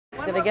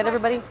Did I get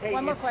everybody? Hey,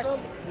 One more if question.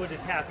 Trump would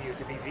tap you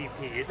to be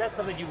VP, is that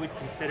something you would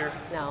consider?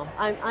 No,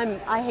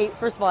 I hate,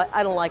 first of all,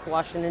 I don't like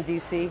Washington,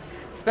 D.C.,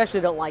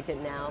 especially don't like it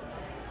now.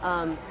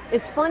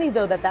 It's funny,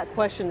 though, that that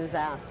question is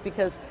asked,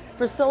 because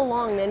for so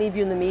long, many of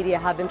you in the media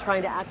have been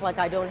trying to act like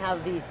I don't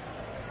have the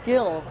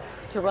skill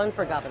to run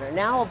for governor.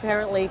 Now,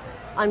 apparently,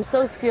 I'm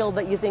so skilled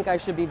that you think I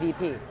should be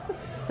VP.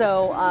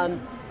 So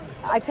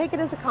I take it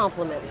as a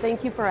compliment.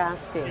 Thank you for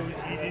asking.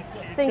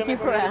 Thank you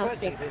for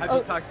asking. Have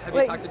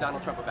you talked to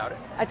Donald Trump about it?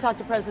 I talk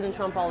to President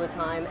Trump all the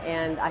time,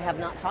 and I have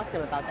not talked to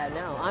him about that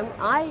now.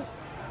 I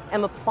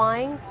am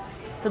applying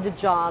for the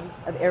job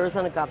of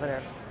Arizona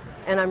governor,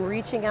 and I'm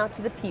reaching out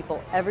to the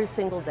people every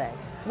single day.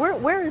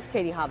 Where is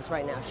Katie Hobbs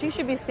right now? She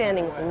should be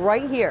standing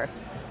right here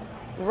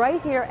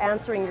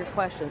answering your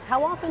questions.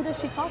 How often does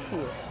she talk to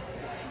you?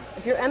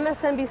 If you're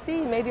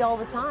MSNBC, maybe all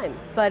the time.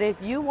 But if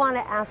you want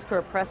to ask her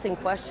a pressing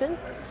question,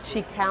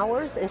 she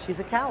cowers, and she's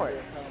a coward.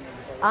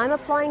 I'm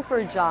applying for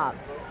a job,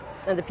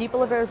 and the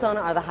people of Arizona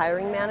are the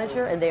hiring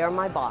manager, and they are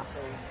my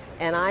boss.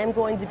 And I'm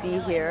going to be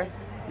here,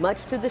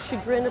 much to the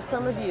chagrin of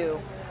some of you,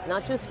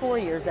 not just 4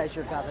 years as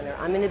your governor.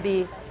 I'm going to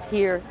be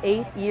here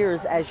 8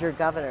 years as your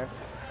governor.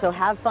 So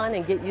have fun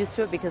and get used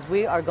to it, because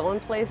we are going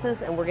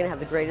places, and we're going to have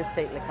the greatest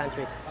state in the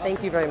country.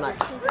 Thank you very much.